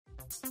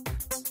Hello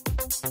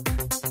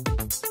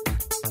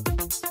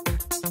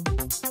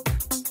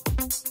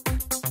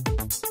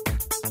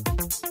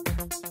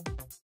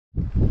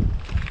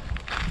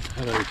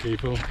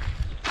people,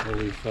 well,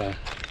 we've for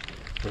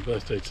my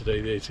birthday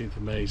today, the 18th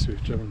of May, so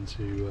we've driven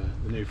to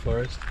the New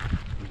Forest.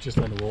 We've just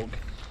done a walk.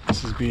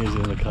 Mrs. B is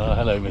in the car.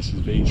 Hello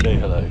Mrs. B, say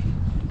hello.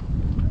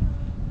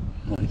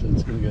 Right, so I'm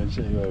just going to go and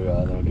show you where we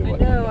are, then we'll get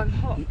back. I know, I'm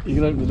hot. You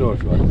can open the door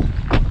if you want. There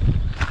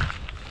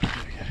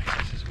we go,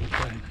 let's just walk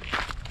down.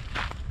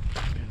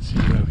 You can see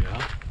where we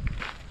are.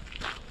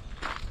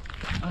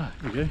 Ah,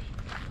 here we go.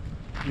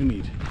 You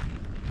need.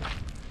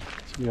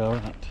 So we are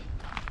at.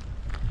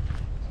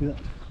 See that?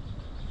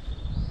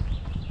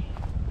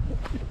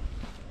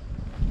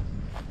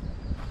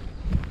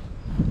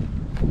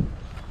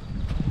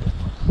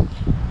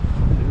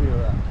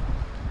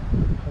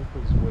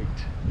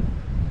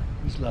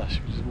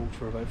 Lush. We just walked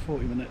for about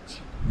 40 minutes,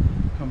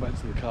 come back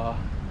to the car,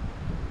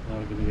 now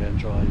we're going to go and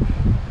drive,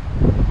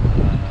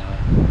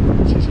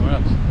 see somewhere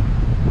else.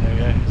 There we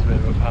go, it's a bit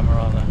of a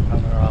panorama,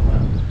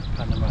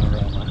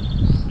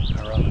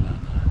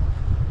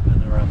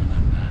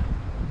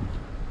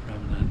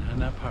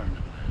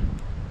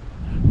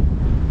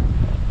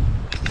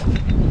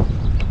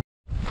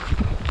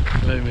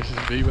 Hello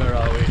Mrs. B, where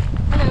are we?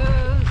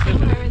 Hello,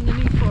 somewhere in the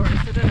New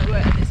Forest, I don't know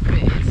where this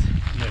bit is.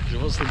 No, 'cause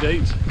what's the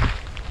date?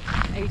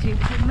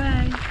 18th of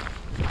May.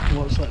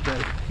 What's that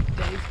day?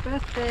 Dave's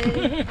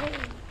birthday.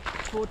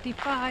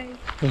 45.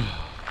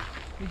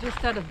 We just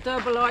had a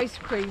double ice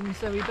cream,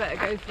 so we better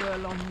go for a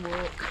long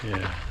walk.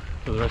 Yeah,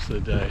 for the rest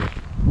of the day.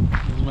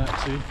 There's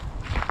Maxie.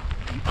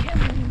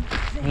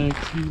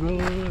 Maxie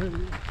boy.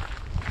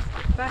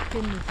 Back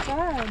in the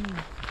sun.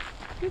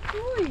 Good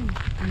boy.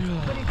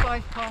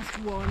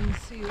 1:25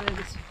 see where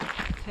this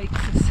takes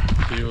us.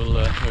 So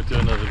we'll do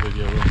another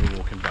video when we're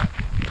walking back.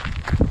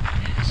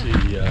 See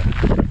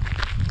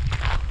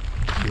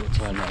what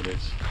time that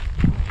is.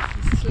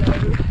 Slow. We're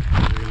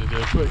going to do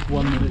a quick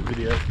 1 minute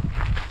video.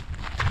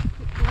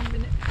 1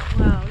 minute.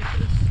 Wow, look at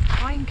this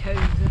pine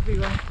cones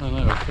everywhere. I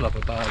know, I'll fill up a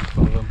bag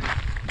full of them.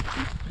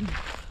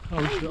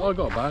 Oh, I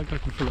got a bag, I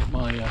can fill up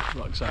my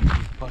rucksack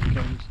with pine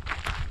cones.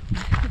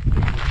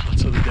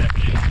 To the deck.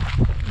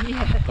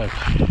 Yeah. Bye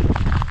bye.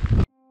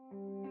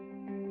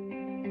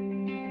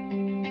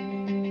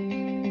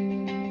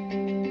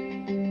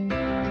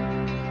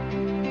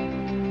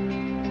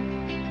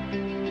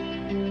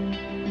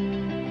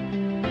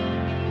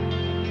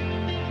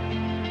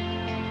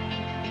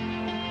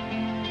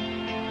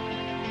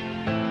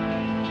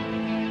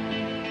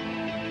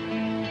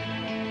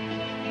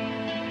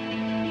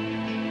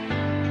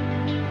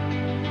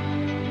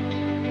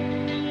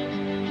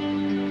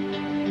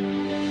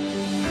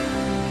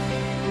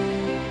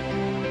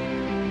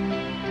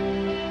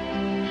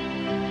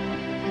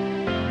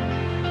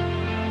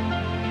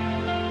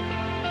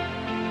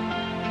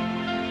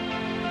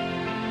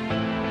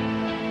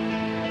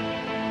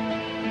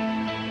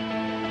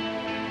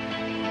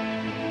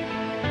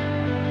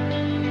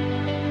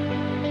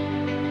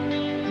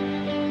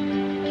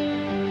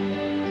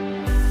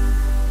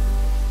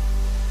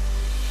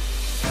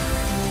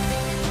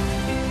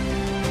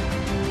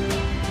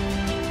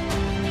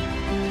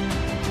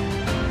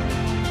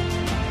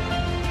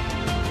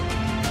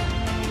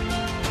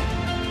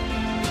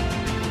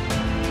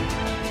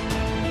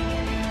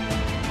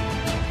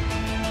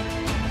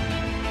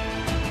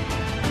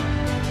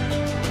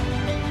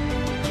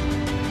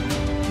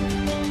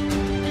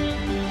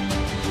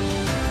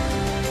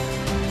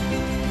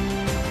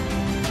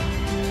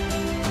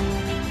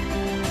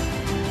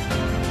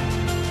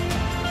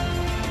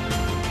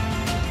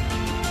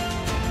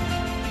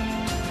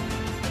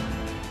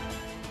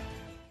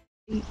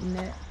 Eating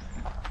it.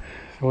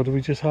 So what did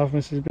we just have,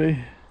 Mrs. B?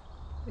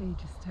 We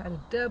just had a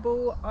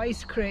double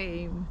ice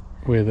cream.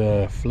 With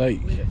a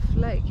flake. With a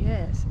flake,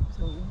 yes. It was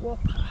a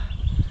whopper.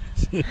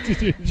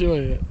 Did you enjoy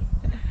it?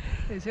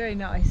 It was very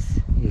nice.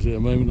 Was it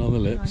a moment on the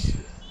lips?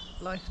 Nice.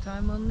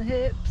 Lifetime on the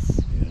hips.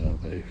 Yeah,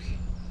 babes.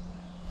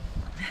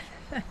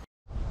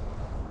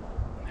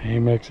 Hey,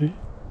 Maxie.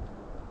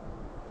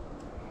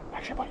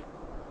 Maxie boy.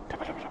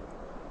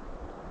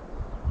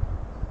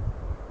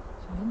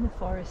 So in the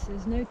forest,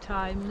 there's no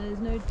time, there's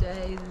no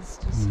day, there's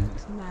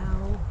just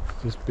now.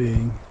 Just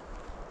being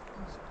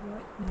Just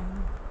right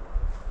now.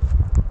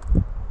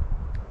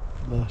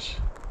 lush.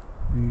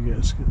 You get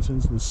a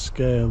sense of the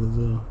scale as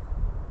well.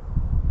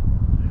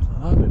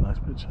 That'd be a nice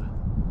picture.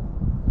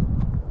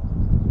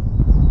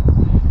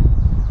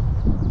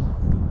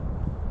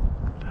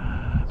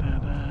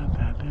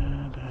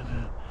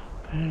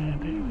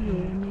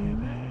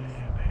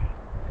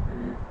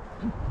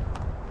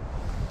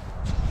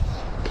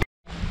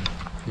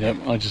 Yep,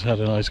 I just had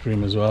an ice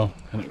cream as well,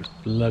 and it was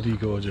bloody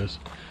gorgeous.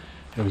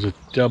 It was a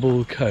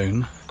double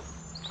cone,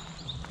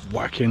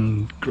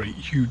 whacking great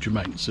huge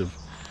amounts of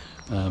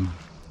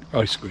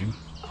ice cream,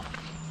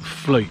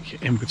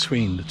 flake in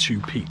between the two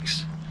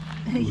peaks.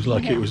 It was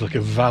like it was like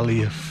a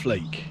valley of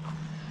flake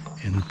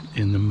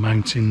in the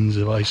mountains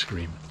of ice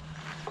cream,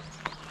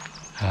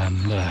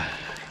 and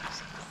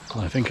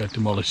I think I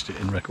demolished it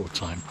in record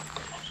time.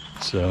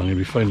 So I'm going to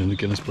be phoning the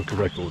Guinness Book of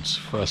Records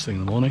first thing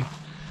in the morning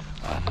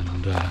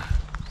and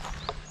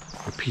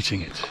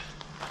repeating it.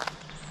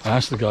 I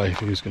asked the guy if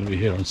he was going to be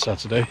here on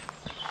Saturday,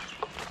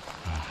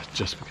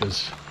 just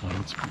because I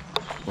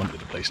wanted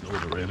to place an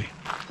order really.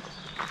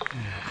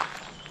 Yeah.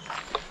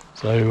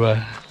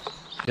 So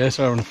yes,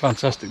 I'm on a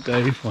fantastic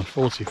day for my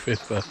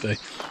 45th birthday.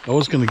 I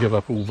was going to give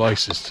up all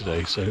vices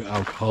today, so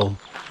alcohol,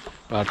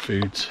 bad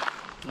foods,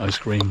 ice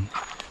cream,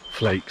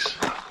 flakes,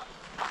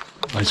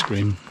 ice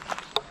cream,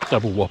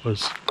 double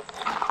whoppers,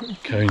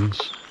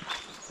 cones.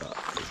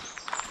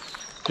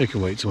 You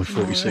can wait till my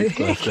 46th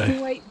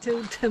birthday. Wait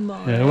till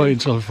tomorrow. Yeah, wait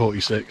until I'm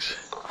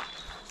 46.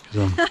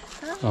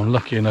 Because I'm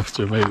lucky enough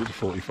to have made it to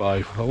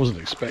 45. I wasn't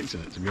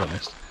expecting it, to be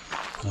honest.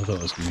 I thought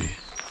I was going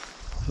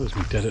to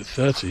be dead at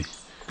 30.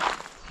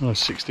 When I was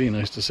 16, I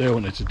used to say I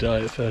wanted to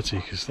die at 30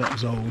 because that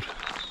was old.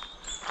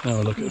 Now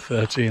I look at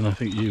 30 and I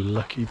think, you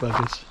lucky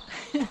buggers.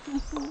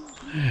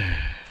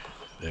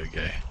 There we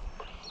go.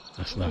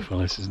 That's enough.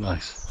 Well, this is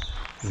nice.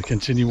 I'm going to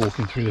continue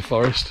walking through the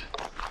forest.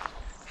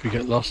 If we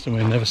get lost and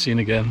we're never seen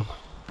again,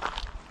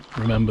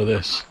 remember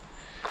this.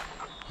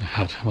 I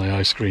had my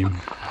ice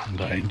cream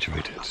and I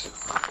enjoyed it.